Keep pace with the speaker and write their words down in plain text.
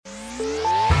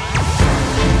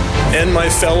and my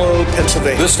fellow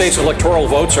Pennsylvanians. This state's electoral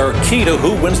votes are key to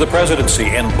who wins the presidency,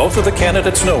 and both of the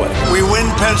candidates know it. We win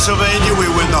Pennsylvania, we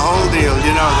win the whole deal.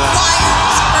 You know that.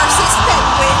 Lions versus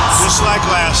Penguins. Just like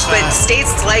last time. But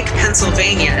states like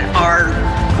Pennsylvania are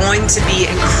going to be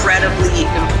incredibly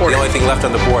important. The only thing left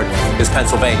on the board is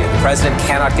Pennsylvania. The president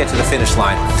cannot get to the finish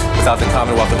line without the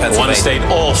Commonwealth of Pennsylvania. One state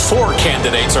all four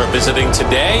candidates are visiting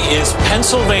today is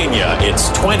Pennsylvania. Its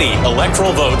 20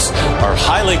 electoral votes are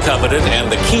highly coveted,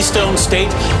 and the Keystone State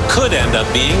could end up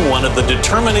being one of the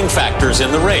determining factors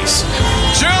in the race.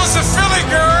 Jill's a Philly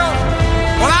girl.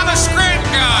 Well, I'm a Scranton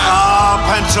guy. Oh,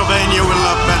 Pennsylvania, we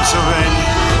love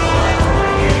Pennsylvania.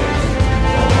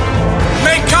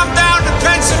 May come down to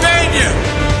Pennsylvania.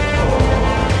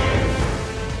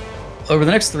 Over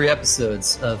the next 3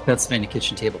 episodes of Pennsylvania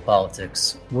Kitchen Table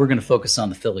Politics, we're going to focus on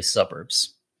the Philly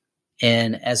suburbs.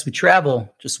 And as we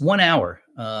travel just 1 hour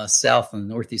south on the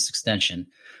Northeast Extension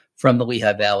from the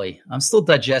Lehigh Valley, I'm still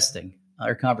digesting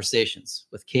our conversations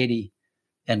with Katie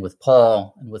and with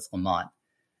Paul and with Lamont.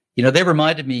 You know, they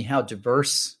reminded me how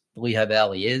diverse the Lehigh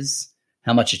Valley is,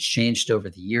 how much it's changed over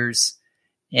the years.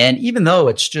 And even though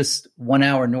it's just 1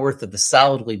 hour north of the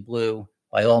solidly blue,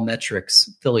 by all metrics,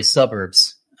 Philly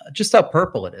suburbs, just how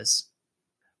purple it is.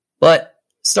 But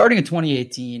starting in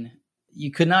 2018,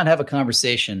 you could not have a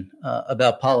conversation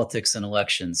about politics and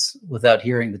elections without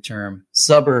hearing the term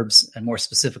suburbs, and more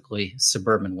specifically,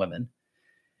 suburban women.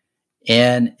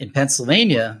 And in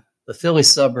Pennsylvania, the Philly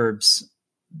suburbs,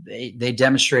 they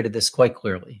demonstrated this quite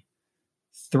clearly.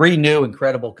 3 new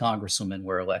incredible congresswomen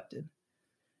were elected.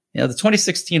 You know, the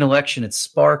 2016 election, it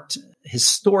sparked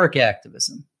historic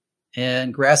activism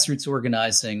and grassroots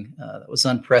organizing that was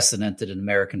unprecedented in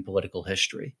American political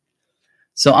history.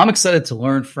 So I'm excited to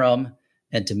learn from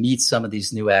and to meet some of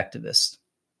these new activists.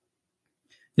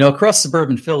 You know, across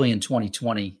suburban Philly in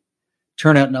 2020,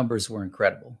 turnout numbers were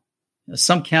incredible. You know,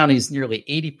 some counties, nearly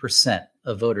 80%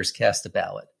 of voters cast a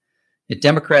ballot. Yet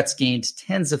Democrats gained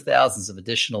tens of thousands of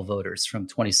additional voters from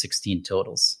 2016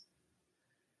 totals.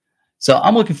 So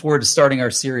I'm looking forward to starting our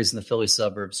series in the Philly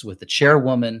suburbs with the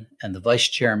chairwoman and the vice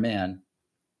chairman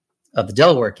of the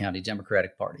Delaware County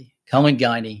Democratic Party, Colleen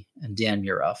Guiney and Dan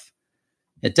Muroff.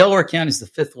 Delaware County is the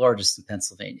 5th largest in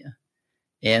Pennsylvania.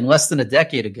 And less than a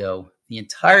decade ago, the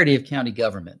entirety of county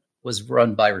government was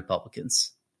run by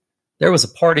Republicans. There was a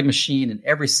party machine in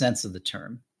every sense of the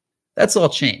term. That's all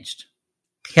changed.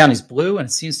 The county's blue, and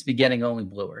it seems to be getting only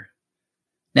bluer.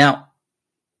 Now,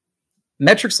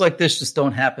 metrics like this just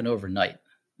don't happen overnight,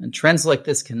 and trends like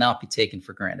this cannot be taken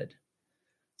for granted.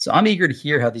 So I'm eager to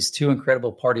hear how these 2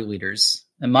 incredible party leaders,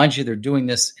 and mind you, they're doing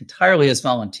this entirely as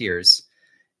volunteers,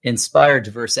 inspire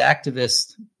diverse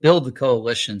activists, build the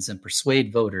coalitions, and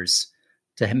persuade voters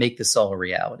to make this all a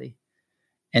reality.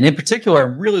 And in particular,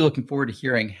 I'm really looking forward to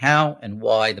hearing how and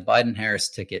why the Biden-Harris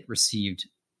ticket received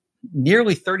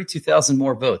nearly 32,000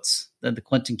 more votes than the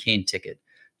Clinton-Kaine ticket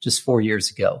just 4 years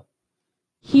ago.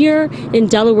 Here in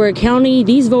Delaware County,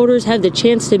 these voters have the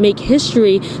chance to make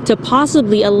history to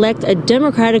possibly elect a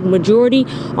Democratic majority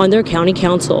on their county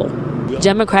council.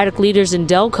 Democratic leaders in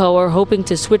Delco are hoping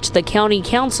to switch the county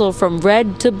council from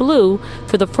red to blue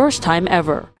for the first time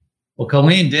ever. Well,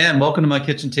 Colleen, Dan, welcome to my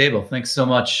kitchen table. Thanks so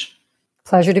much.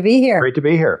 Pleasure to be here. Great to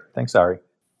be here. Thanks, Ari.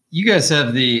 You guys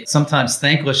have the sometimes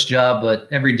thankless job, but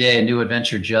every day a new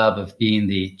adventure job of being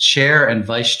the chair and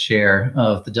vice chair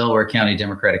of the Delaware County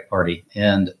Democratic Party.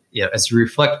 And as you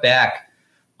reflect back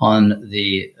on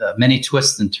the many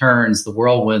twists and turns, the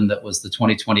whirlwind that was the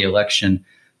 2020 election,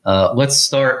 let's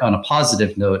start on a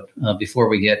positive note before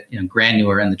we get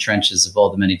granular in the trenches of all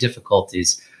the many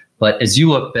difficulties. But as you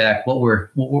look back, what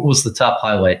was the top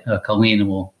highlight? Colleen, and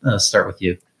we'll start with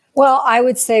you. Well, I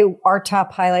would say our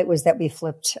top highlight was that we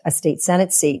flipped a state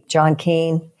Senate seat. John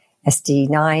Kaine,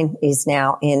 SD9, is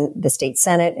now in the state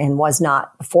Senate and was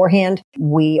not beforehand.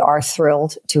 We are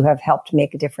thrilled to have helped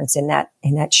make a difference in that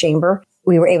chamber.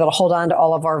 We were able to hold on to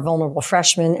all of our vulnerable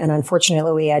freshmen, and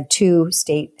unfortunately, we had 2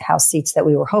 state House seats that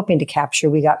we were hoping to capture.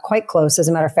 We got quite close. As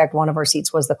a matter of fact, one of our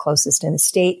seats was the closest in the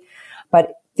state,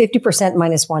 but 50%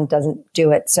 minus 1 doesn't do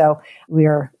it. So we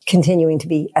are continuing to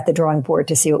be at the drawing board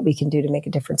to see what we can do to make a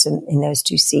difference in those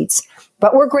 2 seats.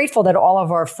 But we're grateful that all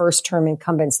of our first term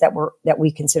incumbents that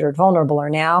we considered vulnerable are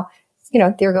now,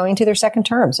 they're going to their second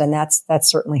terms. And that's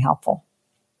certainly helpful.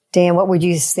 Dan, what would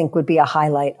you think would be a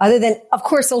highlight other than, of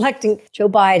course, electing Joe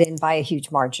Biden by a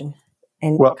huge margin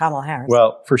and Kamala Harris?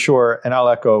 Well, for sure. And I'll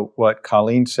echo what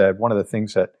Colleen said. One of the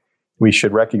things that we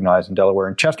should recognize in Delaware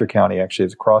and Chester County actually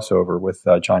is a crossover with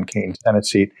John Kaine's Senate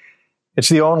seat. It's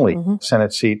the only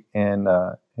Senate seat in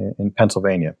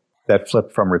Pennsylvania that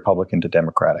flipped from Republican to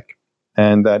Democratic.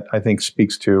 And that, I think,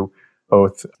 speaks to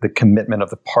both the commitment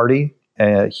of the party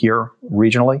here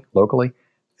regionally, locally,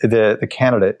 the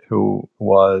candidate who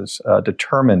was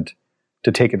determined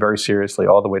to take it very seriously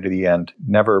all the way to the end,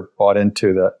 never bought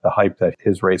into the hype that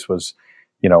his race was,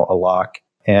 a lock,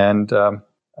 and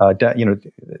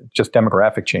just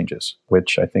demographic changes,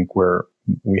 which I think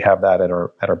we have that at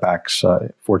our backs,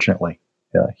 fortunately,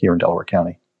 here in Delaware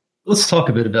County. Let's talk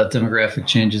a bit about demographic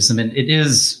changes. I mean, it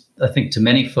is, I think, to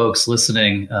many folks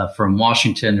listening from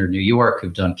Washington or New York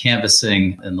who've done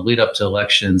canvassing in the lead up to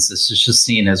elections, this is just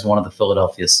seen as one of the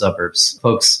Philadelphia suburbs.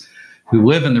 Folks who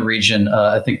live in the region,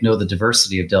 I think, know the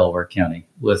diversity of Delaware County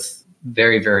with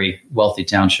very, very wealthy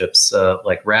townships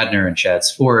like Radnor and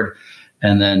Chadds Ford,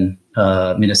 and then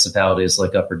municipalities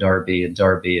like Upper Darby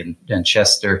and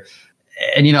Chester.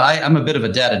 And, I'm a bit of a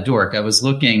data dork. I was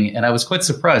looking, and I was quite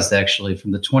surprised, actually,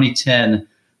 from the 2010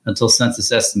 until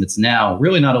census estimates now,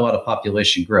 really not a lot of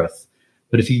population growth.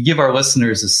 But if you give our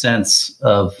listeners a sense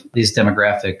of these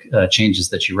demographic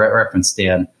changes that you referenced,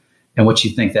 Dan, and what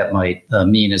you think that might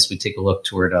mean as we take a look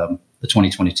toward the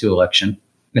 2022 election,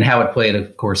 and how it played,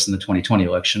 of course, in the 2020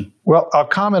 election. Well, I'll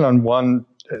comment on one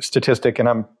statistic, and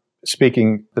I'm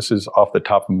speaking, this is off the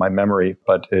top of my memory,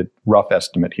 but a rough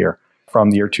estimate here.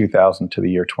 From the year 2000 to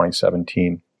the year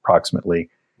 2017, approximately,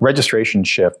 registration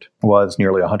shift was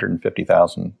nearly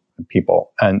 150,000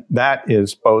 people. And that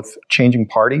is both changing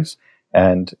parties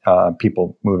and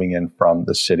people moving in from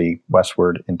the city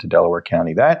westward into Delaware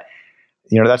County.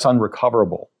 That's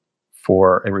unrecoverable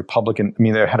for a Republican. I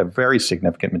mean, they had a very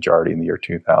significant majority in the year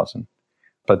 2000,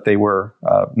 but they were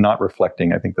not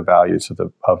reflecting, I think, the values of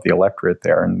the electorate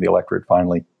there. And the electorate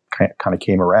finally kind of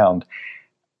came around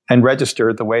and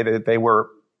registered the way that they were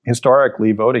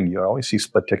historically voting. You always see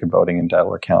split ticket voting in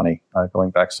Delaware County. Going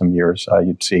back some years,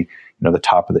 you'd see, the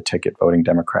top of the ticket voting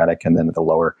Democratic, and then at the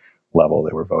lower level,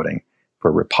 they were voting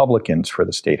for Republicans for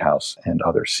the State House and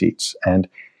other seats. And,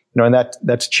 and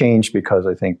that's changed because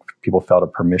I think people felt a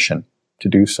permission to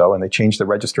do so, and they changed the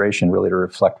registration really to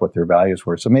reflect what their values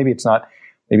were. So maybe it's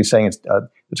saying it's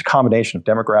a combination of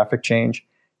demographic change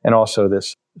and also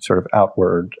this sort of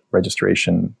outward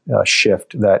registration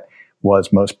shift that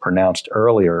was most pronounced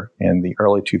earlier in the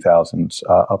early 2000s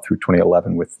up through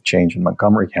 2011 with the change in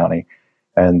Montgomery County,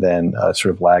 and then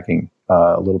sort of lagging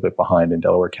a little bit behind in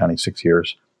Delaware County 6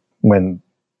 years when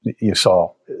you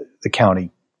saw the county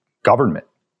government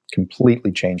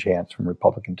completely change hands from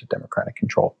Republican to Democratic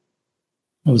control.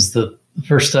 It was the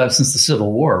first time since the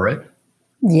Civil War, right?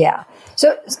 Yeah.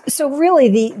 So really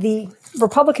the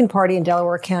Republican Party in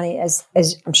Delaware County, as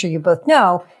I'm sure you both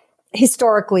know,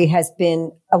 historically has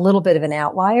been a little bit of an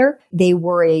outlier. They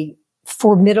were a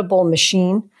formidable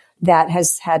machine that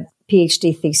has had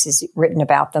PhD theses written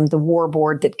about them. The war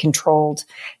board that controlled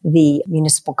the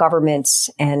municipal governments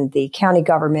and the county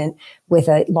government with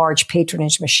a large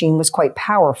patronage machine was quite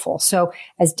powerful. So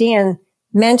as Dan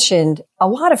mentioned, a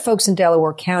lot of folks in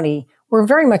Delaware County were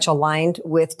very much aligned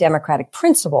with Democratic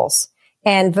principles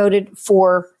and voted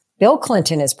for Bill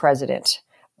Clinton as president.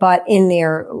 But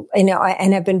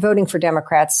and have been voting for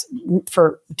Democrats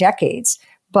for decades.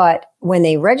 But when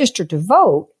they registered to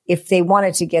vote, if they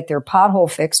wanted to get their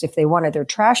pothole fixed, if they wanted their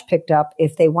trash picked up,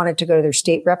 if they wanted to go to their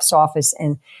state rep's office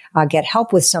and get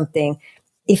help with something,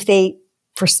 if they,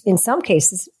 in some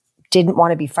cases, didn't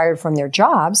want to be fired from their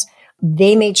jobs,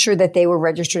 they made sure that they were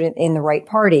registered in the right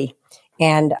party.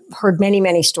 And heard many,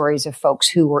 many stories of folks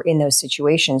who were in those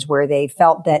situations where they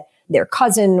felt that their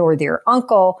cousin or their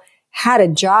uncle had a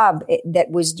job that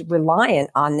was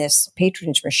reliant on this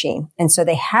patronage machine. And so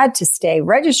they had to stay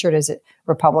registered as a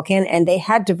Republican, and they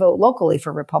had to vote locally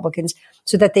for Republicans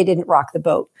so that they didn't rock the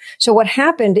boat. So what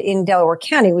happened in Delaware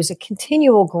County was a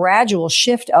continual gradual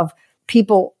shift of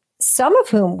people, some of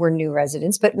whom were new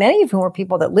residents, but many of whom were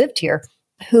people that lived here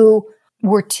who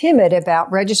were timid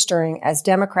about registering as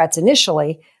Democrats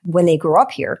initially when they grew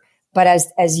up here. But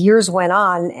as years went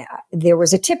on, there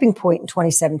was a tipping point in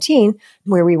 2017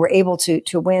 where we were able to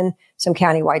win some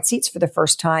countywide seats for the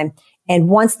first time. And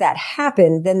once that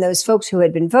happened, then those folks who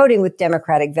had been voting with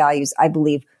Democratic values, I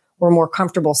believe, were more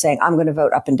comfortable saying, I'm going to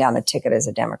vote up and down the ticket as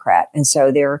a Democrat. And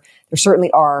so there certainly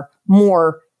are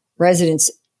more residents.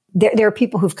 There are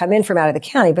people who've come in from out of the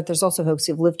county, but there's also folks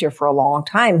who've lived here for a long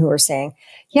time who are saying,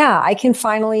 yeah, I can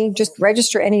finally just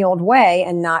register any old way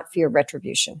and not fear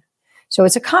retribution. So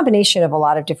it's a combination of a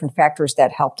lot of different factors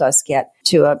that helped us get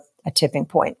to a tipping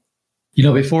point.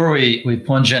 Before we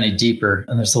plunge any deeper,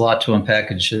 and there's a lot to unpack,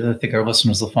 I think our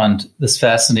listeners will find this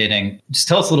fascinating. Just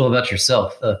tell us a little about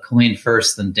yourself. Colleen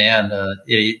first, then Dan.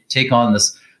 You take on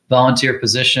this volunteer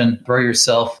position, throw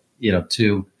yourself,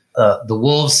 to the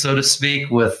wolves, so to speak,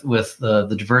 with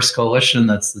the diverse coalition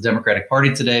that's the Democratic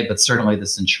Party today, but certainly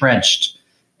this entrenched,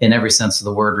 in every sense of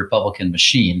the word, Republican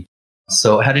machine.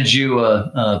 So how did you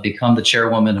become the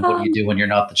chairwoman, and what do you do when you're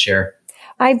not the chair?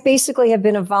 I basically have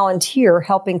been a volunteer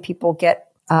helping people get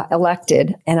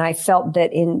elected. And I felt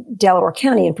that in Delaware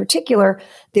County in particular,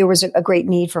 there was a great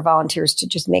need for volunteers to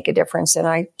just make a difference. And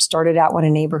I started out when a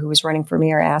neighbor who was running for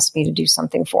mayor asked me to do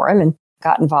something for him, and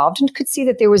got involved and could see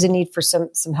that there was a need for some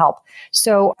help.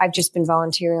 So I've just been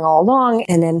volunteering all along.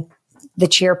 And then the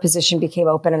chair position became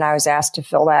open, and I was asked to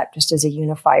fill that just as a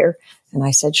unifier. And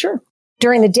I said, sure.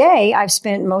 During the day, I've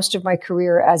spent most of my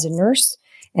career as a nurse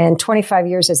and 25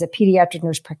 years as a pediatric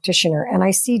nurse practitioner. And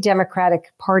I see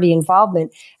Democratic Party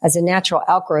involvement as a natural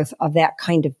outgrowth of that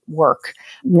kind of work.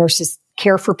 Nurses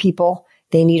care for people.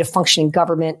 They need a functioning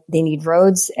government. They need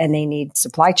roads, and they need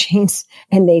supply chains,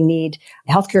 and they need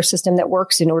a healthcare system that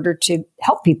works in order to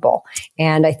help people.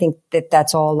 And I think that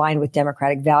that's all aligned with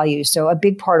Democratic values. So a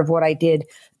big part of what I did,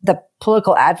 the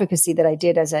political advocacy that I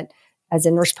did as a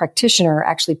nurse practitioner,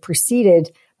 actually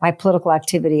preceded my political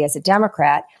activity as a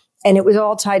Democrat. And it was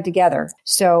all tied together.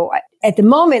 So at the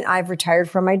moment, I've retired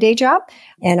from my day job,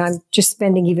 and I'm just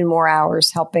spending even more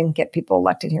hours helping get people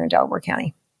elected here in Delaware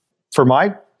County. For my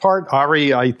part,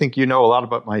 Ari, I think you know a lot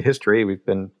about my history. We've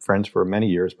been friends for many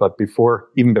years, but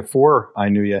even before I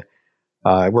knew you,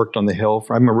 I worked on the Hill.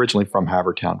 I'm originally from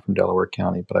Havertown, from Delaware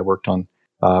County, but I worked on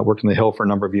the Hill for a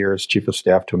number of years, chief of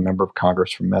staff to a member of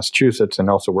Congress from Massachusetts, and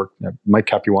also worked with Mike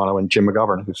Capuano and Jim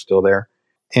McGovern, who's still there,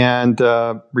 and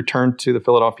returned to the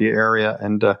Philadelphia area.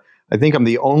 And I think I'm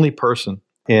the only person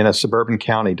in a suburban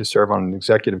county to serve on an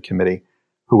executive committee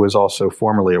who was also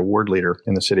formerly a ward leader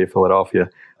in the city of Philadelphia.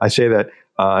 I say that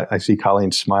I see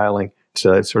Colleen smiling.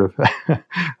 It's sort of,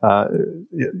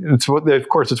 of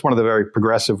course, it's one of the very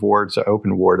progressive wards,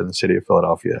 open ward in the city of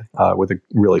Philadelphia, with a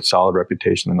really solid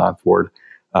reputation. The 9th Ward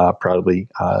proudly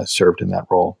served in that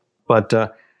role.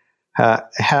 But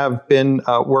have been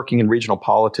working in regional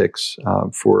politics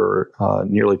for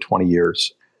nearly 20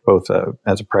 years, both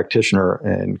as a practitioner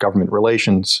in government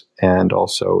relations and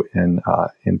also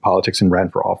in politics, and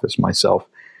ran for office myself.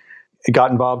 I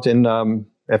got involved in,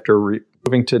 after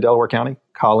moving to Delaware County,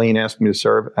 Colleen asked me to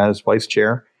serve as vice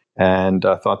chair, and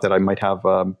thought that I might have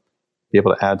be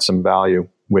able to add some value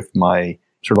with my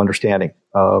sort of understanding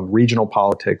of regional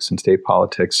politics and state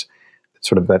politics,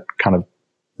 sort of that kind of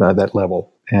that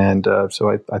level. And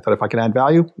so I thought if I can add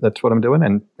value, that's what I'm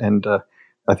doing. And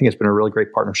I think it's been a really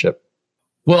great partnership.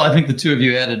 Well, I think the two of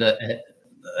you added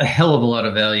a hell of a lot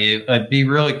of value. I'd be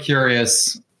really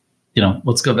curious,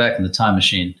 let's go back in the time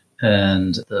machine.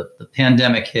 And the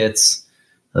pandemic hits,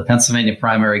 the Pennsylvania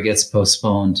primary gets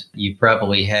postponed. You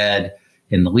probably had,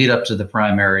 in the lead up to the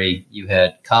primary, you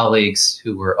had colleagues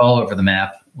who were all over the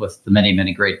map with the many,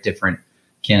 many great different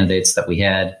candidates that we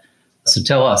had. So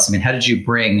tell us, how did you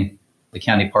bring the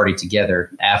county party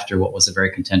together after what was a very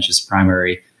contentious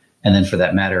primary? And then for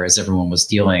that matter, as everyone was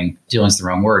dealing is the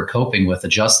wrong word, coping with,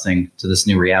 adjusting to this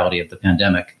new reality of the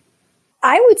pandemic?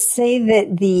 I would say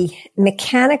that the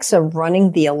mechanics of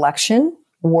running the election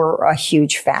were a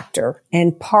huge factor.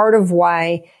 And part of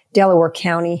why Delaware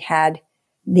County had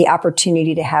the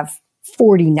opportunity to have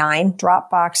 49 drop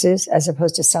boxes as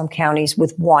opposed to some counties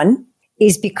with one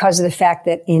is because of the fact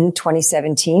that in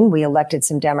 2017, we elected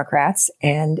some Democrats.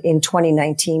 And in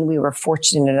 2019, we were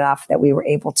fortunate enough that we were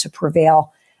able to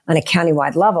prevail on a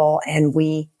countywide level, and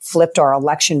we flipped our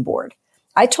election board.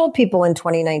 I told people in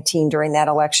 2019 during that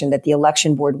election that the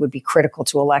election board would be critical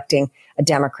to electing a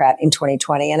Democrat in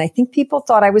 2020. And I think people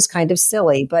thought I was kind of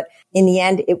silly, but in the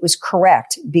end, it was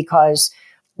correct because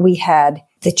we had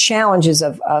the challenges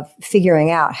of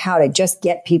figuring out how to just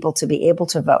get people to be able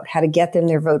to vote, how to get them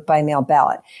their vote by mail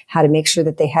ballot, how to make sure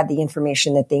that they had the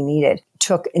information that they needed. It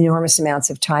took enormous amounts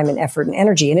of time and effort and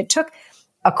energy. And it took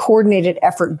a coordinated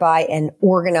effort by an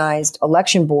organized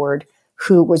election board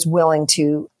who was willing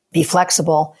to be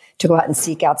flexible, to go out and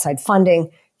seek outside funding,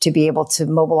 to be able to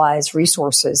mobilize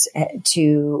resources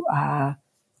to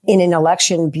in an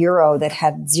election bureau that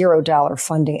had $0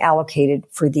 funding allocated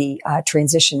for the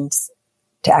transitions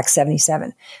to Act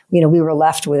 77. We were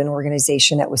left with an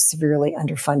organization that was severely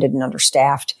underfunded and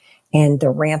understaffed, and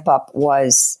the ramp up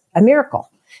was a miracle.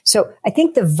 So I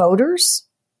think the voters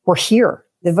were here.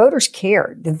 The voters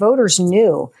cared. The voters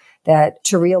knew that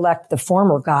to reelect the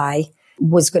former guy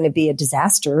was going to be a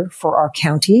disaster for our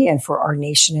county and for our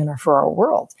nation and for our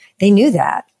world. They knew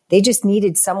that. They just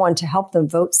needed someone to help them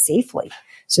vote safely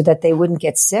so that they wouldn't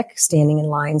get sick standing in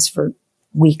lines for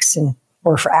weeks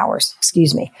or for hours,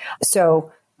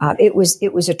 So it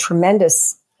was a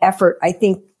tremendous effort. I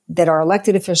think that our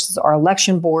elected officials, our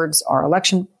election boards, our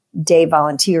election day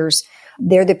volunteers.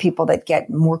 They're the people that get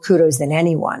more kudos than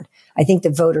anyone. I think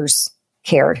the voters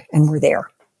cared and were there.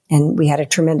 And we had a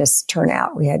tremendous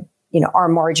turnout. We had, our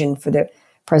margin for the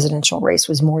presidential race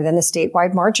was more than the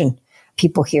statewide margin.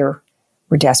 People here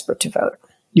were desperate to vote,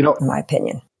 in my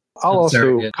opinion. I'll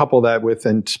also couple that with,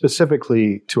 and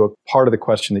specifically to a part of the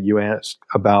question that you asked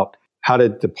about how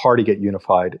did the party get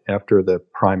unified after the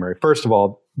primary? First of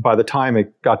all, by the time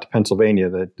it got to Pennsylvania,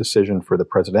 the decision for the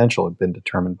presidential had been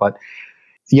determined. But,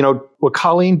 what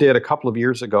Colleen did a couple of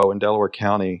years ago in Delaware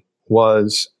County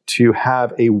was to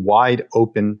have a wide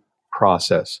open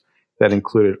process that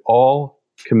included all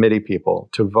committee people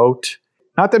to vote.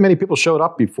 Not that many people showed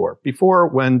up before. Before,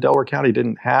 when Delaware County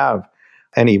didn't have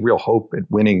any real hope at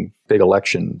winning big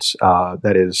elections,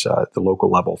 that is the local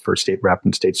level for state rep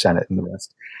and state senate and the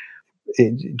rest.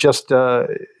 Just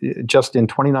in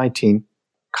 2019,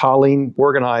 Colleen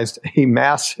organized a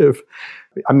massive,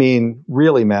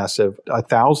 really massive,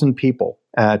 1,000 people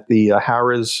at the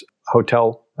Harrah's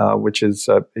Hotel, which is,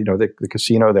 the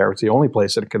casino there. It's the only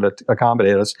place that could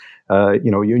accommodate us,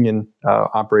 union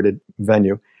operated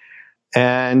venue.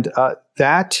 And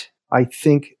that, I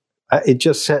think, it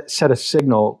just set a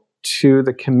signal to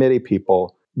the committee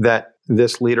people that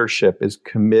this leadership is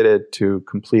committed to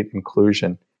complete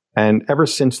inclusion. And ever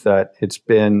since that, it's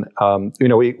been,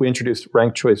 we introduced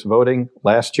ranked choice voting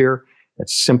last year. It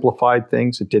simplified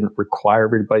things. It didn't require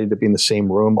everybody to be in the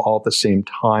same room all at the same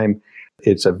time.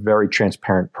 It's a very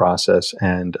transparent process.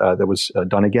 And that was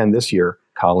done again this year.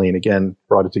 Colleen, again,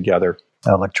 brought it together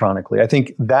electronically. I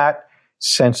think that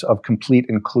sense of complete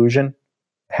inclusion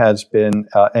has been,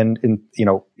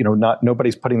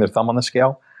 nobody's putting their thumb on the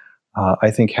scale,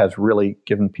 I think has really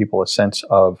given people a sense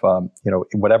of,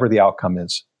 whatever the outcome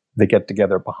is, they get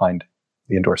together behind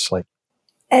the endorsed slate.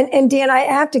 And Dan, I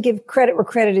have to give credit where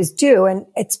credit is due. And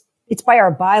it's by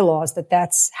our bylaws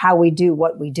that's how we do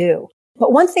what we do.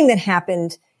 But one thing that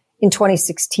happened in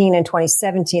 2016 and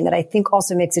 2017 that I think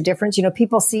also makes a difference,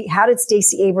 people see, how did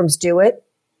Stacey Abrams do it?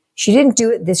 She didn't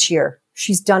do it this year.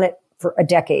 She's done it for a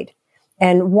decade.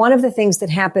 And one of the things that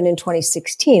happened in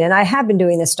 2016, and I have been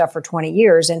doing this stuff for 20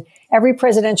 years, and every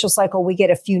presidential cycle, we get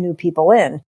a few new people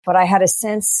in. But I had a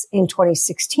sense in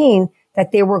 2016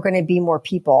 that there were going to be more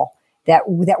people that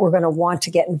were going to want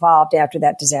to get involved after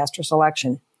that disastrous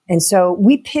election. And so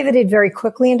we pivoted very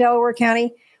quickly in Delaware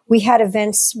County. We had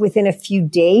events within a few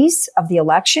days of the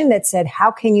election that said,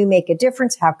 how can you make a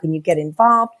difference? How can you get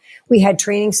involved? We had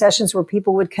training sessions where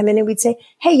people would come in and we'd say,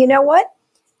 hey, you know what?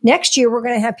 Next year, we're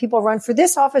going to have people run for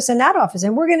this office and that office,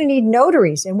 and we're going to need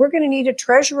notaries, and we're going to need a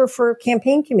treasurer for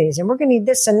campaign committees, and we're going to need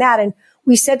this and that. And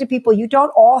we said to people, you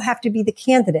don't all have to be the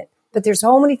candidate, but there's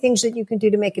so many things that you can do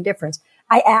to make a difference.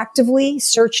 I actively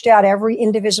searched out every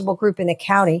indivisible group in the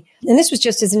county. And this was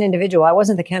just as an individual. I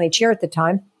wasn't the county chair at the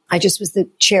time. I just was the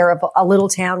chair of a little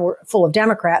town full of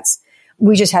Democrats.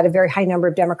 We just had a very high number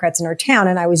of Democrats in our town.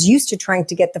 And I was used to trying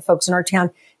to get the folks in our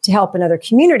town to help in other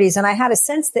communities. And I had a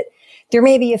sense that there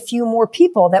may be a few more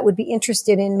people that would be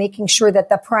interested in making sure that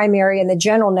the primary and the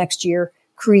general next year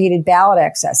created ballot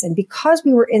access. And because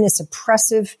we were in this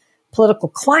oppressive political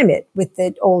climate with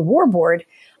the old war board,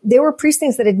 there were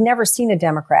precincts that had never seen a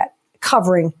Democrat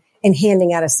covering and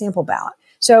handing out a sample ballot.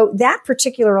 So that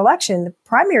particular election, the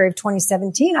primary of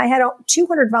 2017, I had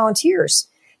 200 volunteers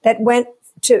that went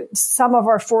to some of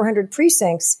our 400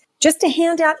 precincts just to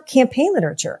hand out campaign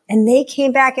literature. And they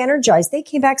came back energized. They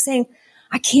came back saying,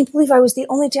 I can't believe I was the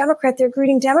only Democrat there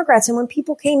greeting Democrats. And when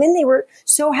people came in, they were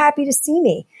so happy to see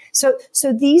me. So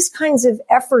these kinds of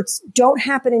efforts don't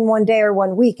happen in one day or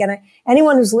 1 week. And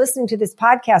anyone who's listening to this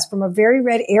podcast from a very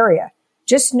red area,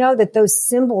 just know that those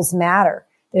symbols matter.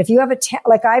 That if you have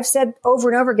like I've said over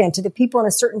and over again to the people in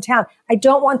a certain town, I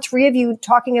don't want 3 of you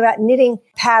talking about knitting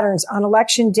patterns on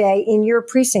election day in your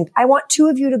precinct. I want 2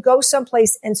 of you to go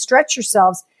someplace and stretch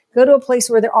yourselves, go to a place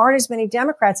where there aren't as many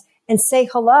Democrats and say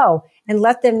hello and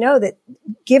let them know that,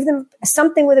 give them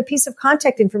something with a piece of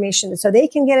contact information so they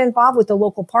can get involved with the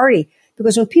local party.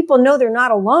 Because when people know they're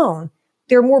not alone,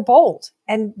 they're more bold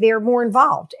and they're more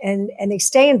involved and they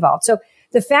stay involved. So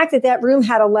the fact that room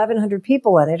had 1,100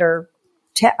 people in it, or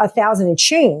 1,000 and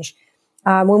change,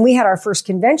 when we had our first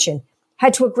convention,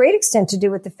 had to a great extent to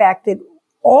do with the fact that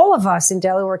all of us in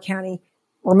Delaware County,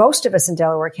 or most of us in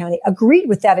Delaware County, agreed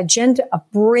with that agenda of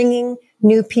bringing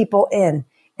new people in.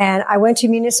 And I went to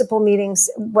municipal meetings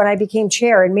when I became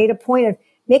chair and made a point of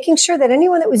making sure that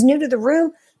anyone that was new to the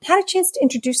room had a chance to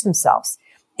introduce themselves.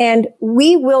 And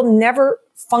we will never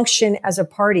function as a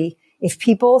party if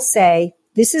people say,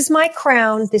 this is my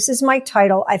crown, this is my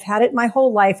title, I've had it my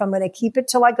whole life, I'm going to keep it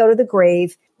till I go to the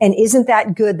grave, and isn't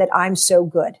that good that I'm so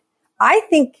good? I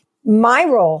think my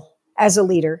role as a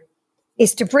leader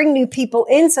is to bring new people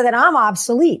in so that I'm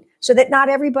obsolete, so that not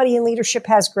everybody in leadership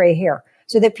has gray hair,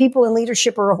 so that people in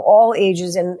leadership are of all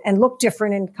ages and look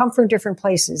different and come from different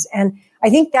places. And I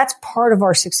think that's part of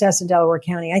our success in Delaware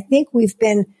County. I think we've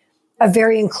been a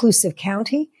very inclusive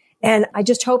county. And I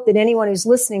just hope that anyone who's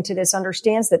listening to this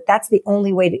understands that that's the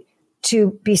only way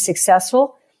to be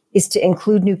successful, is to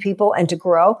include new people and to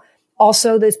grow.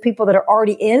 Also, those people that are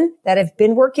already in, that have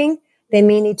been working, they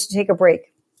may need to take a break.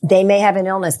 They may have an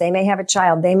illness. They may have a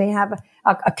child. They may have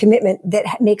a commitment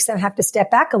that makes them have to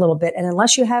step back a little bit. And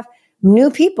unless you have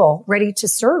new people ready to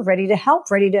serve, ready to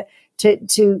help, ready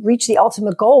to reach the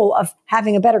ultimate goal of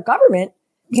having a better government,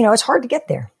 it's hard to get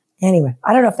there. Anyway,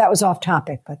 I don't know if that was off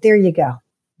topic, but there you go.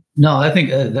 No, I think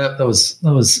that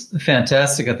was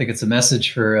fantastic. I think it's a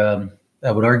message for,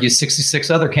 I would argue,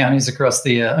 66 other counties across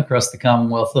the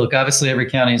Commonwealth. Look, obviously every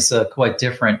county is quite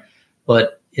different,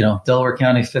 but Delaware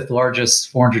County, fifth largest,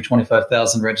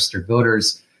 425,000 registered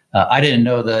voters. I didn't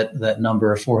know that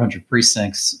number of 400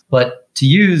 precincts, but to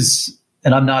use,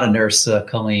 and I'm not a nurse,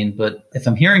 Colleen, but if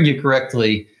I'm hearing you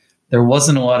correctly, there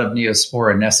wasn't a lot of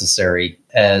Neosporin necessary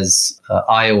as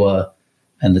Iowa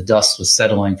and the dust was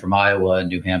settling from Iowa and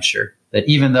New Hampshire. That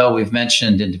even though we've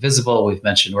mentioned indivisible, we've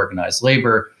mentioned organized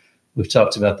labor, we've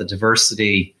talked about the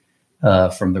diversity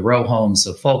from the row homes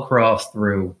of Fulcroft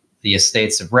through the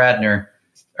estates of Radnor,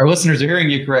 our listeners are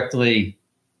hearing you correctly.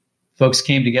 Folks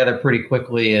came together pretty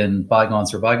quickly and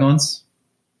bygones are bygones.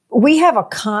 We have a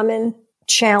common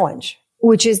challenge,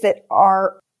 which is that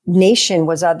our nation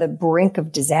was on the brink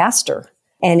of disaster.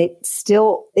 And it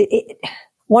still,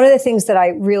 one of the things that I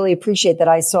really appreciate that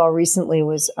I saw recently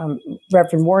was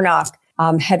Reverend Warnock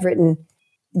had written,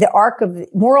 the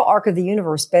moral arc of the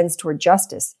universe bends toward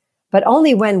justice, but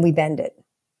only when we bend it.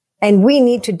 And we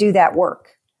need to do that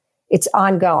work. It's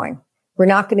ongoing. We're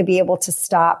not going to be able to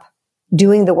stop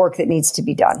doing the work that needs to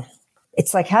be done.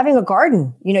 It's like having a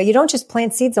garden. You don't just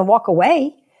plant seeds and walk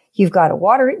away. You've got to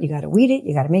water it. You got to weed it.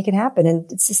 You got to make it happen. And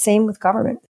it's the same with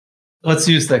government. Let's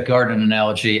use that garden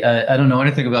analogy. I don't know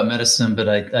anything about medicine, but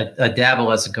I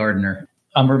dabble as a gardener.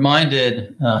 I'm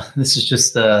reminded,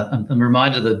 I'm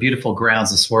reminded of the beautiful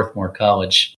grounds of Swarthmore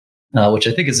College, which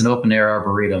I think is an open air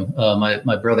arboretum.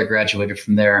 My brother graduated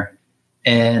from there.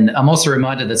 And I'm also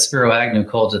reminded that Spiro Agnew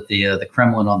called it the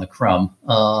Kremlin on the Crumb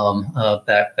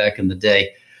back in the day.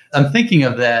 I'm thinking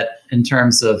of that in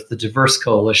terms of the diverse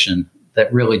coalition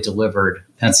that really delivered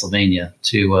Pennsylvania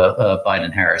to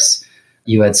Biden-Harris.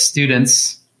 You had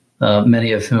students,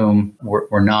 many of whom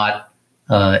were not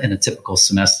in a typical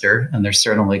semester, and there's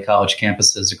certainly college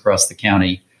campuses across the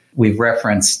county. We've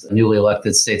referenced newly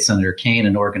elected State Senator Kaine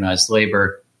and organized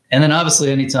labor. And then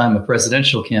obviously anytime a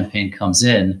presidential campaign comes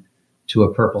in to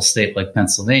a purple state like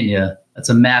Pennsylvania, that's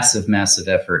a massive, massive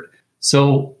effort.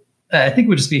 So I think it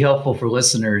would just be helpful for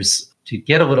listeners to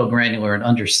get a little granular and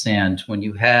understand when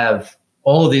you have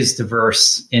all of these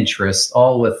diverse interests,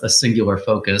 all with a singular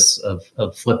focus of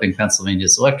flipping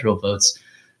Pennsylvania's electoral votes.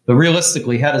 But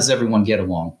realistically, how does everyone get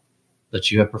along?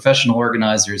 That you have professional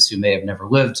organizers who may have never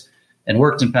lived and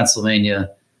worked in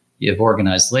Pennsylvania. You have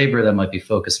organized labor that might be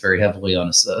focused very heavily on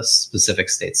a specific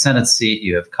state Senate seat.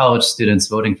 You have college students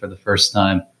voting for the first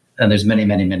time. And there's many,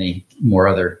 many, many more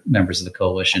other members of the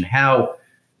coalition. How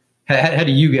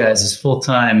do you guys, as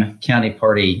full-time county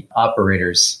party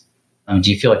operators, do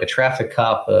you feel like a traffic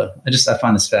cop? I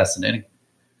find this fascinating.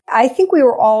 I think we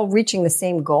were all reaching the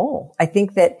same goal. I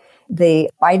think that the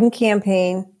Biden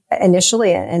campaign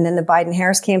initially, and then the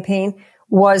Biden-Harris campaign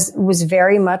was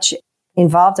very much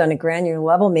involved on a granular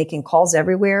level, making calls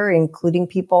everywhere, including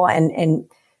people and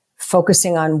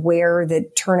focusing on where the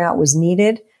turnout was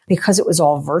needed. Because it was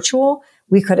all virtual,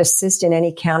 we could assist in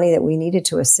any county that we needed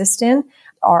to assist in.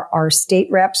 Our state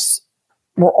reps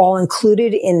were all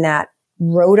included in that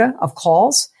rota of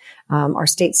calls. Our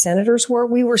state senators were.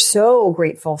 We were so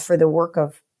grateful for the work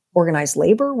of organized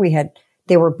labor.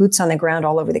 They were boots on the ground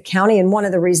all over the county. And one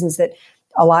of the reasons that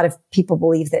a lot of people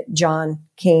believe that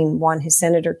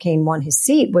Senator Kaine won his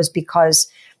seat was because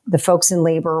the folks in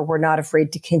labor were not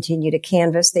afraid to continue to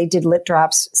canvass. They did lit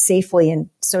drops safely and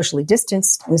socially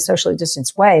distanced in a socially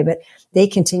distanced way, but they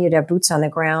continued to have boots on the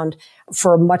ground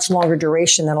for a much longer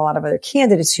duration than a lot of other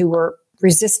candidates who were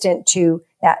resistant to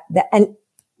that and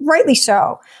rightly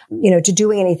so, to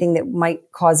doing anything that might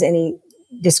cause any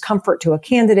discomfort to a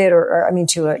candidate or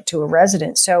to a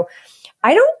resident. So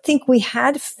I don't think we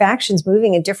had factions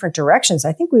moving in different directions.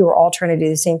 I think we were all trying to do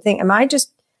the same thing. Am I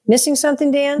just missing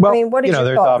something, Dan? Well, what is your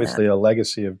there's thought obviously a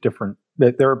legacy of different.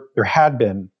 There had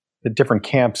been the different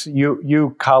camps.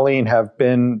 You, Colleen, have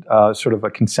been sort of a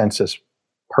consensus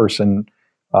person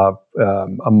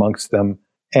amongst them,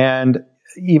 and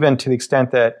even to the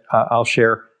extent that I'll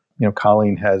share,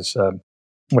 Colleen has,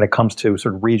 when it comes to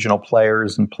sort of regional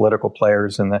players and political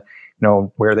players and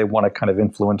where they want to kind of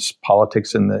influence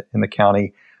politics in the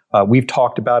county. We've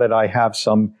talked about it. I have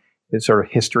some sort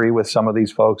of history with some of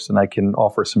these folks, and I can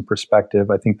offer some perspective.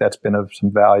 I think that's been of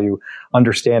some value,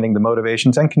 understanding the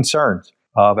motivations and concerns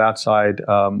of outside,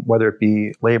 whether it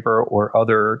be labor or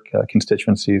other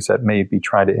constituencies that may be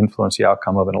trying to influence the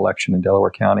outcome of an election in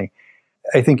Delaware County.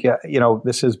 I think,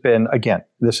 this has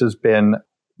been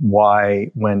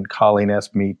why when Colleen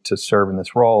asked me to serve in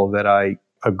this role that I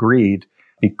agreed,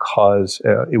 because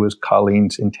it was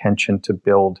Colleen's intention to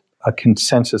build a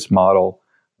consensus model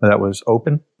that was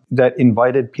open, that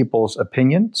invited people's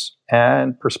opinions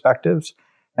and perspectives,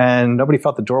 and nobody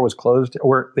felt the door was closed,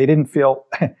 or they didn't feel,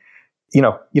 you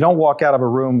don't walk out of a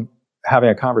room having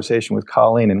a conversation with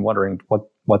Colleen and wondering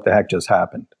what the heck just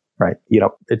happened, right?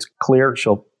 It's clear.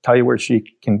 She'll tell you where she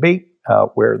can be,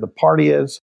 where the party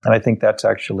is. And I think that's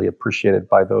actually appreciated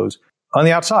by those on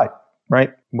the outside,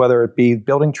 right? Whether it be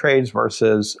building trades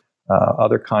versus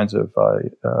other kinds of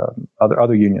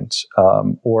other unions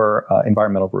or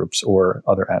environmental groups or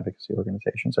other advocacy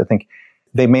organizations. I think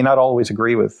they may not always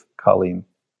agree with Colleen,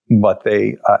 but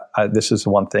this is the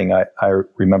one thing I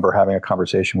remember having a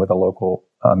conversation with a local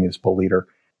municipal leader.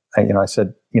 I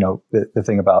said, the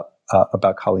thing about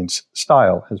Colleen's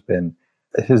style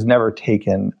has never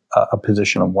taken a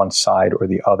position on one side or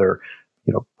the other,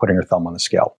 putting her thumb on the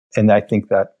scale. And I think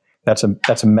that's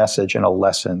a message and a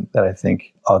lesson that I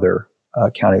think other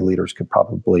county leaders could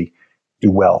probably do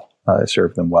well,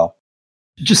 serve them well.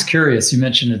 Just curious, you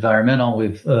mentioned environmental.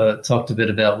 We've talked a bit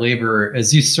about labor.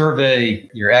 As you survey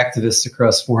your activists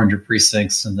across 400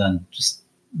 precincts and then just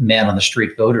man on the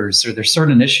street voters, are there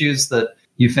certain issues that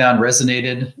you found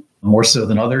resonated more so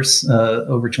than others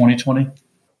over 2020?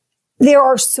 There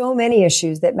are so many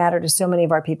issues that matter to so many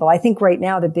of our people. I think right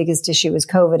now the biggest issue is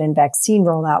COVID and vaccine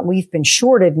rollout. We've been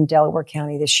shorted in Delaware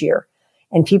County this year,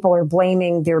 and people are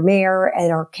blaming their mayor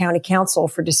and our county council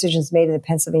for decisions made in the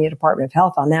Pennsylvania Department of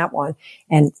Health on that one.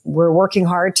 And we're working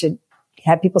hard to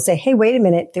have people say, hey, wait a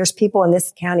minute, there's people in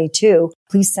this county too.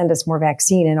 Please send us more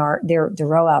vaccine, and the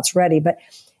rollout's ready. But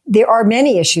there are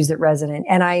many issues that resonate.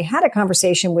 And I had a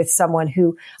conversation with someone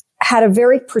who had a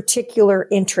very particular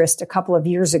interest a couple of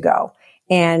years ago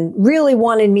and really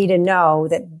wanted me to know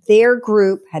that their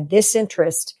group had this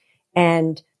interest.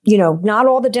 And, not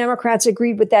all the Democrats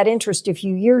agreed with that interest a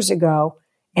few years ago.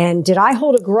 And did I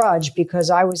hold a grudge because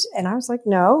I was like,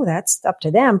 no, that's up to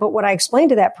them. But what I explained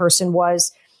to that person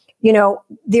was,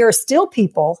 there are still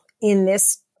people in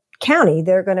this county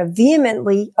that are going to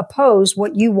vehemently oppose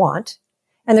what you want.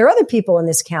 And there are other people in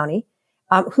this county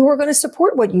who are going to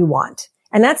support what you want.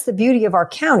 And that's the beauty of our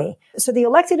county. So the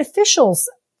elected officials,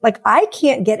 I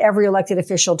can't get every elected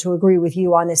official to agree with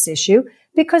you on this issue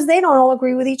because they don't all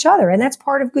agree with each other. And that's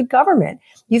part of good government.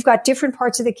 You've got different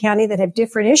parts of the county that have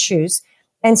different issues.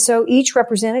 And so each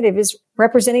representative is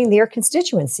representing their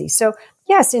constituency. So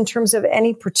yes, in terms of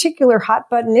any particular hot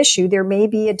button issue, there may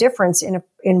be a difference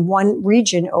in one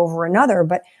region over another,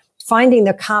 but finding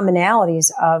the commonalities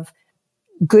of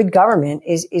good government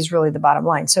is really the bottom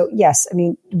line. So yes,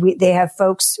 we have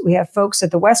folks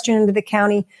at the western end of the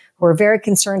county who are very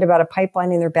concerned about a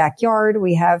pipeline in their backyard.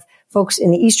 We have folks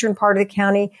in the eastern part of the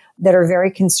county that are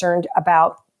very concerned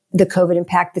about the COVID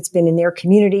impact that's been in their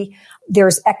community.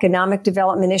 There's economic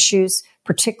development issues,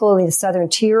 particularly in the southern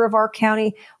tier of our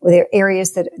county, where there are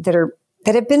areas that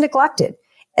have been neglected,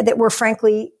 and that where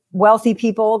frankly wealthy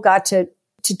people got to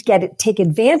take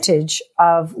advantage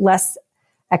of less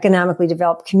economically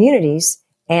developed communities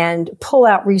and pull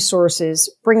out resources,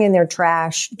 bring in their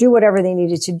trash, do whatever they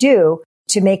needed to do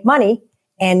to make money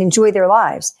and enjoy their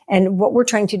lives. And what we're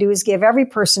trying to do is give every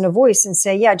person a voice and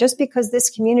say, yeah, just because this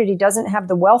community doesn't have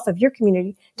the wealth of your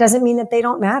community doesn't mean that they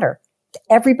don't matter.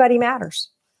 Everybody matters.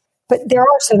 But there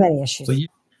are so many issues. So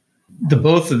the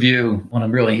both of you, what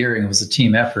I'm really hearing was a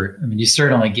team effort. I mean, you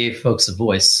certainly gave folks a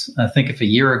voice. I think if a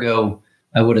year ago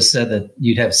I would have said that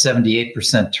you'd have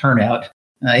 78% turnout,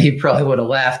 he probably would have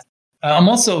laughed.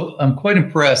 I'm quite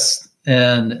impressed.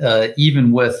 And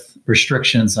even with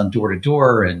restrictions on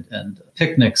door-to-door and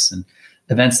picnics and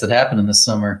events that happen in the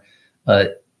summer,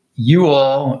 you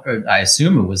all, or I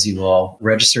assume it was you all,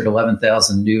 registered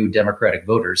 11,000 new Democratic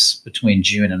voters between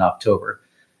June and October.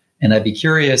 And I'd be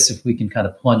curious if we can kind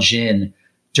of plunge in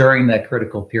during that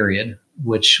critical period,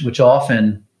 which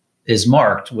often is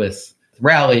marked with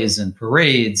rallies and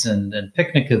parades and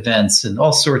picnic events and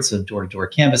all sorts of door-to-door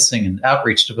canvassing and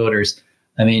outreach to voters.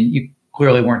 I mean, you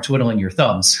clearly weren't twiddling your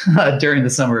thumbs during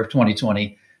the summer of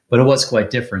 2020, but it was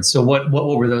quite different. So what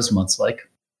were those months like?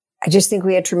 I just think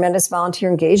we had tremendous volunteer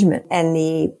engagement, and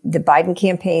the Biden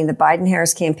campaign, the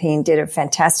Biden-Harris campaign did a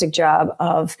fantastic job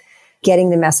of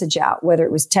getting the message out, whether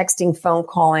it was texting, phone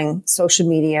calling, social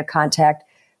media contact.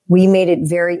 We made it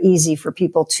very easy for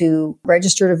people to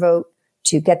register to vote,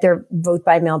 to get their vote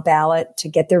by mail ballot,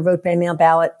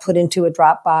 put into a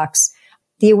drop box.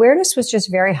 The awareness was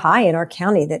just very high in our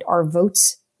county that our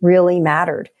votes really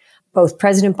mattered. Both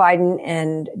President Biden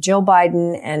and Jill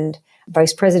Biden and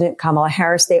Vice President Kamala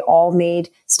Harris, they all made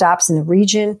stops in the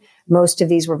region. Most of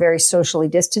these were very socially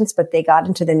distanced, but they got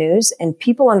into the news and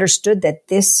people understood that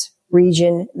this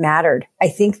region mattered. I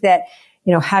think that,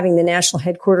 having the national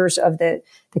headquarters of the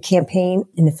campaign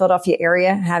in the Philadelphia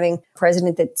area, having a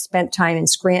president that spent time in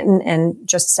Scranton and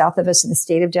just south of us in the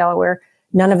state of Delaware,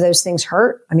 none of those things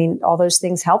hurt. I mean, all those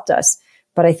things helped us.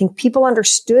 But I think people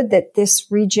understood that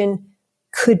this region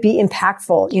could be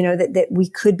impactful, that we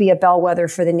could be a bellwether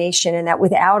for the nation, and that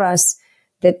without us,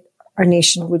 that our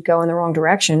nation would go in the wrong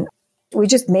direction. We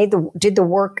just did the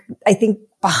work, I think,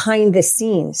 behind the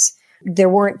scenes. There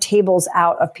weren't tables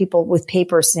out of people with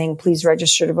papers saying, please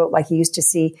register to vote, like you used to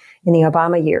see in the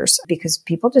Obama years, because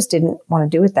people just didn't want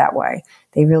to do it that way.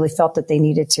 They really felt that they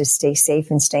needed to stay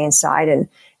safe and stay inside and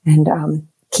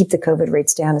keep the COVID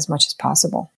rates down as much as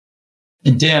possible.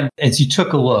 And Dan, as you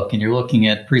took a look and you're looking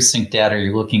at precinct data,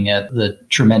 you're looking at the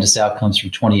tremendous outcomes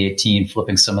from 2018,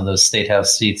 flipping some of those state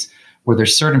house seats, were there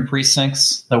certain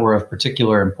precincts that were of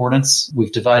particular importance?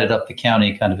 We've divided up the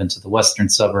county kind of into the western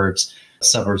suburbs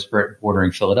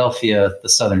bordering Philadelphia, the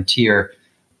southern tier.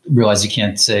 Realize you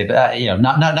can't say, but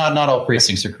not all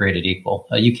precincts are created equal.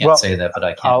 You can't say that, but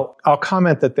I can. I'll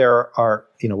comment that there are,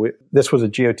 this was a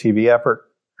GOTV effort,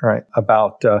 right,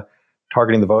 about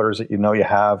targeting the voters that you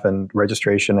have and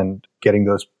registration and getting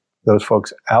those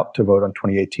folks out to vote on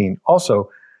 2018. Also,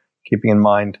 keeping in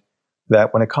mind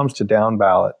that when it comes to down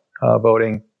ballot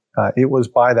voting, it was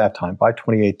by that time, by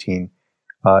 2018,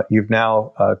 you've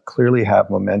now clearly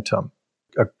have momentum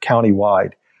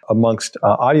countywide amongst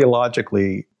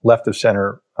ideologically left of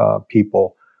center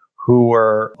people who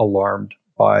were alarmed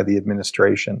by the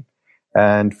administration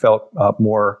and felt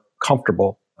more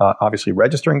comfortable obviously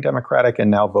registering Democratic and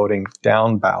now voting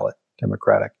down ballot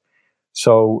Democratic.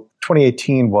 So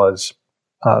 2018 was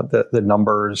the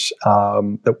numbers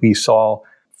that we saw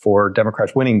for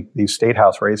Democrats winning these state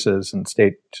house races and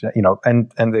state,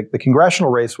 and the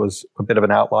congressional race was a bit of an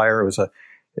outlier. It was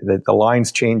the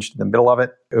lines changed in the middle of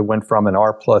it. It went from an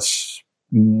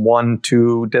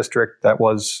R+1-2 district that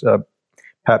was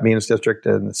Pat Meehan's district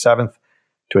in the 7th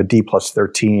to a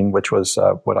D+13, which was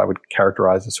what I would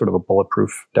characterize as sort of a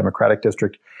bulletproof Democratic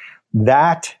district.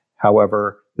 That,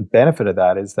 however, the benefit of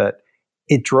that is that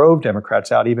it drove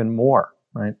Democrats out even more,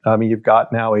 right? I mean, you've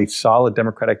got now a solid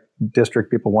Democratic district.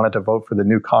 People wanted to vote for the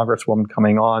new Congresswoman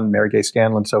coming on, Mary Gay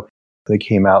Scanlon. So they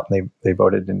came out and they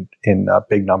voted in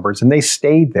big numbers, and they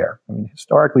stayed there. I mean,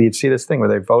 historically, you'd see this thing where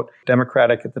they vote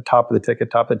Democratic at the top of the ticket.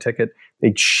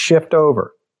 They'd shift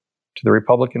over to the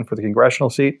Republican for the congressional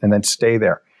seat and then stay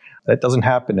there. That doesn't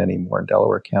happen anymore in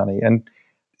Delaware County. And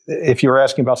if you were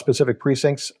asking about specific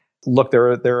precincts, look,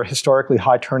 there are historically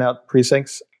high turnout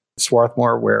precincts.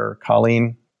 Swarthmore, where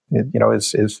Colleen,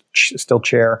 is still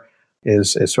chair,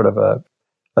 is sort of a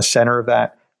center of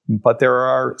that. But there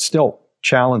are still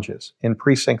challenges in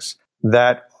precincts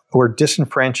that were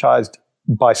disenfranchised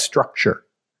by structure.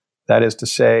 That is to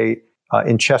say,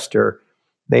 in Chester,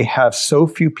 they have so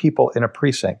few people in a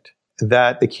precinct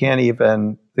that they can't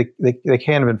even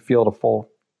field a full,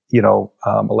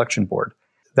 election board.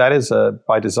 That is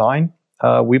by design,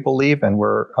 we believe, and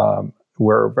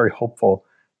we're very hopeful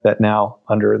that now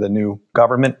under the new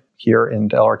government here in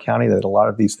Delaware County, that a lot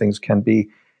of these things can be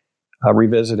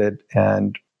revisited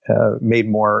and made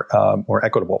more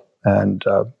equitable and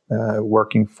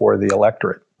working for the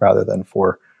electorate rather than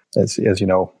for, as you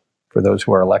know, for those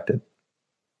who are elected.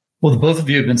 Well, the both of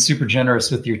you have been super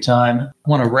generous with your time. I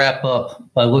want to wrap up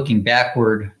by looking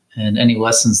backward and any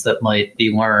lessons that might be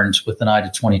learned with an eye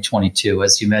to 2022.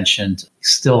 As you mentioned, you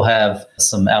still have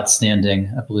some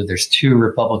outstanding, I believe there's 2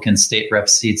 Republican state rep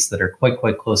seats that are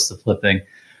quite close to flipping.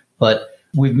 But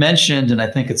we've mentioned, and I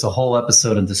think it's a whole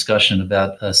episode of discussion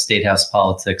about state house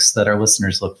politics that our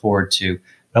listeners look forward to.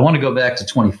 But I want to go back to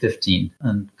 2015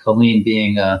 and Colleen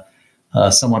being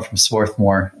someone from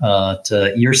Swarthmore,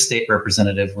 to your state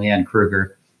representative, Leanne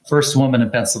Kruger, first woman in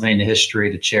Pennsylvania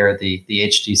history to chair the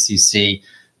HDCC,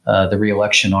 the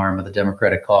re-election arm of the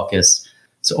Democratic caucus.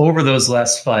 So over those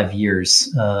last 5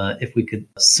 years, if we could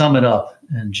sum it up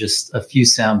in just a few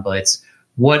sound bites,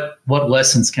 what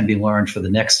lessons can be learned for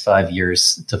the next 5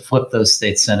 years to flip those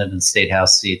state Senate and state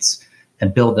House seats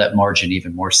and build that margin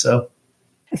even more so?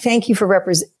 Thank you for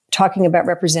talking about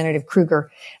Representative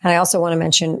Krueger, and I also want to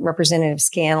mention Representative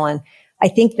Scanlon. I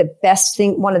think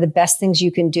one of the best things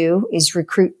you can do is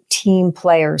recruit team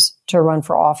players to run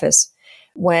for office.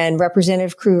 When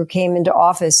Representative Krueger came into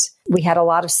office, we had a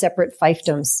lot of separate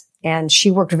fiefdoms, and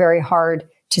she worked very hard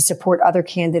to support other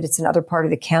candidates in other part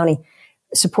of the county,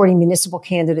 supporting municipal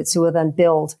candidates who will then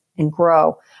build and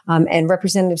grow. And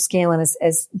Representative Scanlon,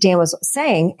 as Dan was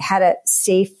saying, had a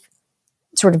safe,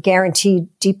 sort of guaranteed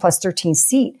D+13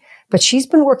 seat. But she's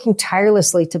been working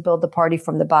tirelessly to build the party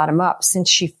from the bottom up since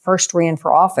she first ran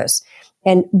for office.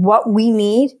 And what we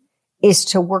need is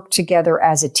to work together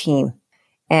as a team.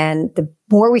 And the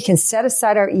more we can set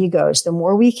aside our egos, the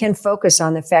more we can focus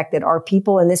on the fact that our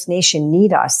people in this nation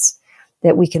need us,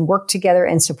 that we can work together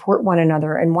and support one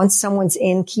another. And once someone's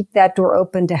in, keep that door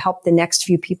open to help the next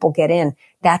few people get in.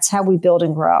 That's how we build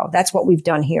and grow. That's what we've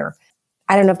done here.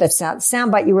 I don't know if that's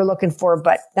soundbite you were looking for,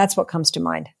 but that's what comes to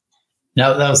mind.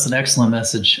 No, that was an excellent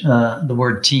message. The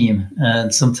word team.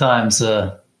 And sometimes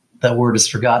that word is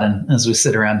forgotten as we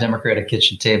sit around Democratic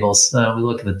kitchen tables. We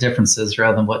look at the differences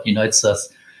rather than what unites us.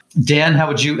 Dan, how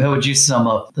would you sum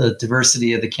up the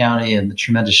diversity of the county and the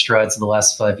tremendous strides of the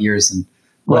last 5 years and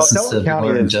lessons to be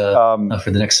learned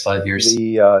for the next 5 years?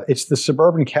 It's the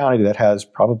suburban county that is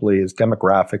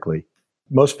demographically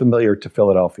most familiar to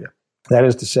Philadelphia. That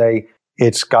is to say,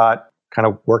 it's got kind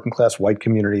of working class white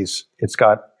communities. It's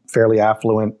got fairly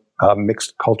affluent,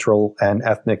 mixed cultural and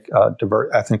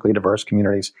ethnically diverse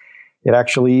communities. It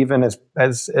actually, even as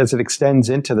it extends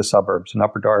into the suburbs in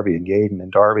Upper Darby and Gaydon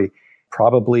and Darby,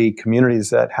 probably communities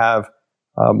that have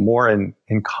more in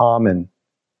common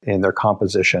in their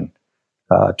composition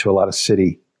to a lot of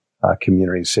city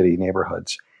communities, city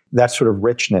neighborhoods. That sort of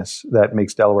richness that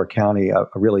makes Delaware County a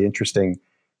really interesting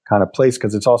kind of place,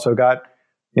 because it's also got,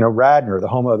 Radnor, the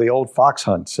home of the old fox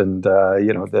hunts, and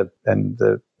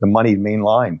the moneyed main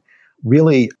line.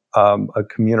 Really, a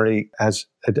community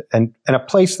and a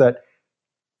place that,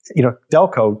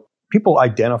 Delco, people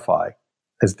identify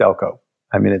as Delco.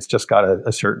 I mean, it's just got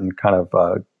a certain kind of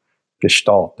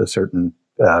gestalt, a certain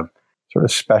sort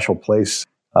of special place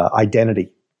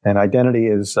identity, and identity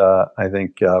is, I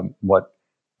think, what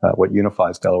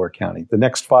unifies Delaware County. The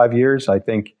next 5 years, I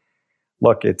think.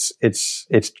 Look, it's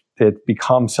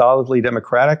become solidly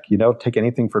Democratic. You don't take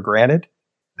anything for granted.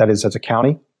 That is, as a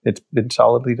county, it's been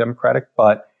solidly Democratic,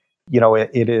 but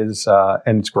it is,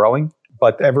 and it's growing.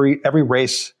 But every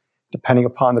race, depending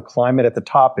upon the climate at the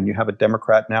top, and you have a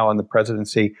Democrat now in the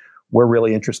presidency, we're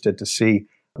really interested to see.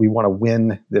 We want to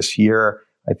win this year.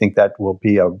 I think that will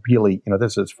be a really,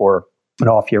 this is for an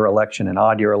off-year election, an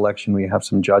odd-year election. We have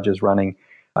some judges running.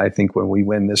 I think when we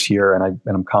win this year, and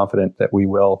I'm confident that we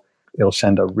will, it'll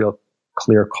send a real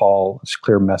clear call, a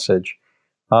clear message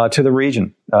to the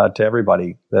region, to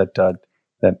everybody that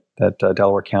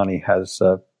Delaware County has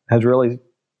really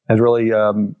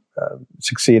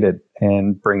succeeded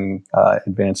in bringing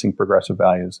advancing progressive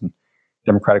values and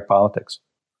democratic politics.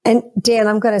 And Dan,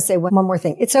 I'm going to say one more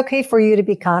thing. It's okay for you to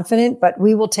be confident, but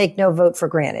we will take no vote for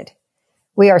granted.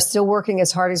 We are still working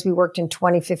as hard as we worked in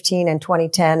 2015 and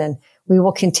 2010, and we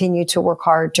will continue to work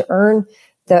hard to earn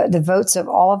the votes of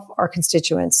all of our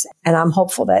constituents. And I'm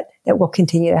hopeful that we'll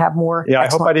continue to have more. Yeah, I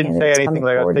hope I didn't say anything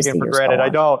like I was taking for granted. I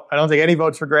don't take any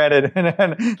votes for granted.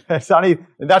 and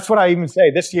that's what I even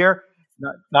say. This year,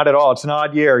 not at all. It's an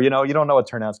odd year. You don't know what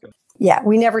turnout's going to be. Yeah,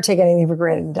 we never take anything for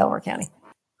granted in Delaware County.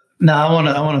 No, I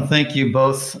want to thank you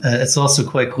both. It's also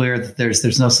quite clear that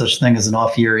there's no such thing as an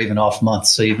off year, even off month.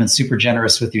 So you've been super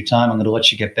generous with your time. I'm going to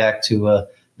let you get back to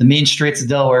the mean streets of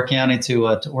Delaware County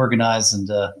to organize and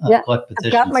collect petitions.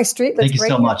 I've got my street. Thank you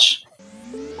so much.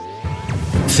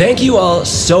 Thank you all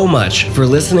so much for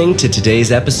listening to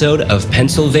today's episode of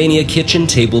Pennsylvania Kitchen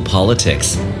Table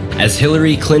Politics. As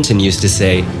Hillary Clinton used to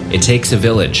say, it takes a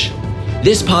village.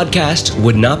 This podcast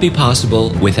would not be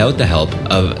possible without the help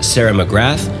of Sarah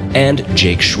McGrath and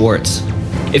Jake Schwartz.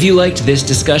 If you liked this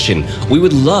discussion, we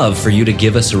would love for you to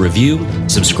give us a review,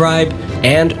 subscribe,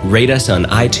 and rate us on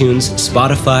iTunes,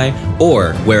 Spotify,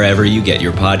 or wherever you get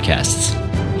your podcasts.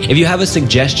 If you have a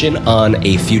suggestion on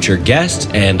a future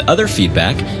guest and other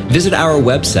feedback, visit our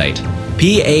website,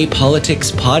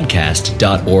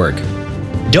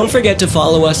 papoliticspodcast.org. Don't forget to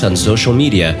follow us on social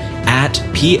media at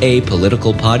PA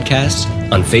Political Podcast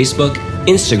on Facebook,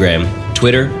 Instagram,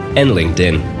 Twitter, and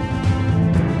LinkedIn.